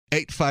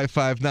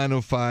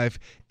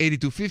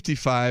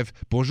855-905-8255.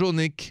 Bonjour,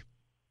 Nick.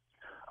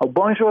 Oh,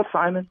 bonjour,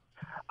 Simon.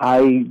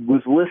 I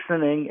was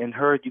listening and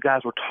heard you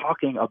guys were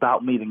talking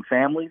about meeting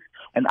families,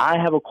 and I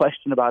have a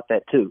question about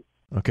that too.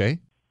 Okay.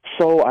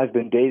 So I've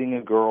been dating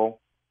a girl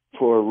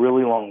for a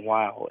really long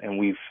while, and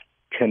we've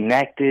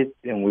connected,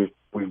 and we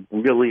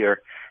really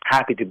are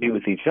happy to be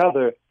with each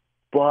other,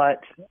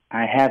 but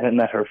I haven't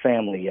met her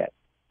family yet.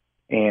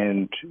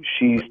 And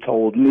she's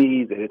told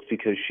me that it's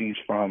because she's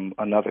from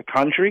another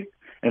country,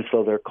 and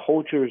so their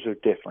cultures are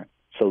different.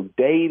 So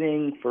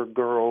dating for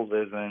girls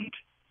isn't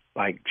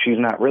like, she's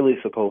not really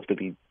supposed to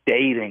be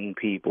dating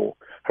people.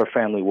 Her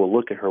family will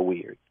look at her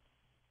weird.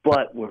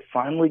 But we're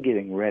finally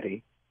getting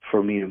ready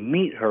for me to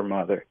meet her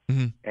mother,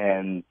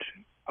 and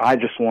I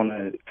just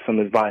wanted some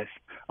advice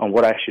on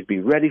what I should be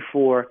ready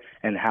for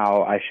and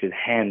how I should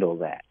handle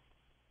that.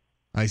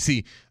 I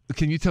see.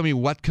 Can you tell me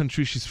what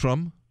country she's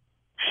from?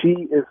 She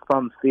is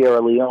from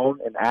Sierra Leone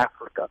in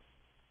Africa.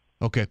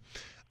 Okay.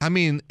 I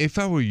mean, if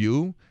I were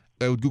you,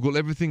 I would Google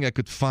everything I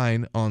could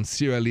find on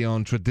Sierra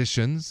Leone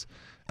traditions.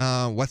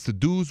 What's the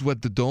do's,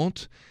 what the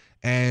don't,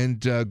 and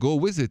go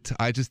with it.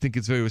 I just think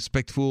it's very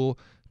respectful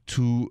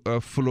to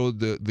follow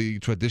the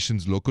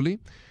traditions locally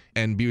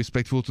and be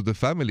respectful to the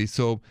family.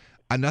 So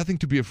nothing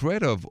to be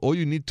afraid of. All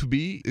you need to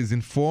be is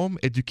informed,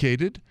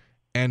 educated,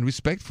 and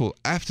respectful.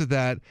 After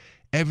that,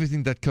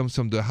 everything that comes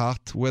from the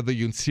heart, whether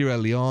you're in Sierra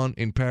Leone,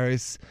 in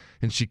Paris,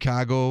 in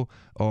Chicago,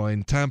 or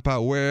in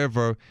Tampa,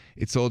 wherever,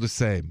 it's all the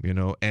same,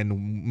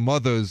 And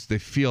mothers, they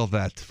feel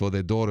that for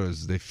their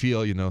daughters. They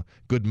feel,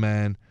 good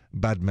man,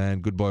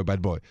 good boy,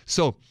 bad boy.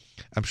 So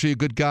I'm sure you're a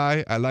good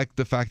guy. I like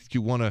the fact that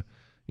you want to,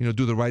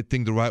 do the right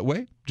thing the right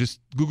way. Just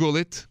Google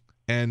it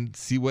and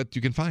see what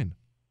you can find.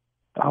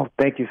 Oh,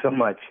 thank you so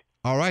much.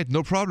 All right,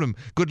 no problem.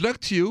 Good luck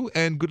to you,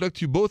 and good luck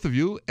to you, both of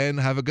you, and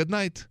have a good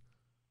night.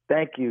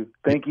 Thank you.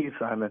 Thank you,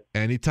 Simon.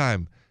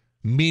 Anytime.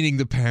 Meeting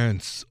the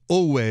parents,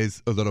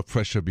 always a lot of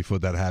pressure before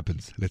that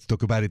happens. Let's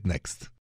talk about it next.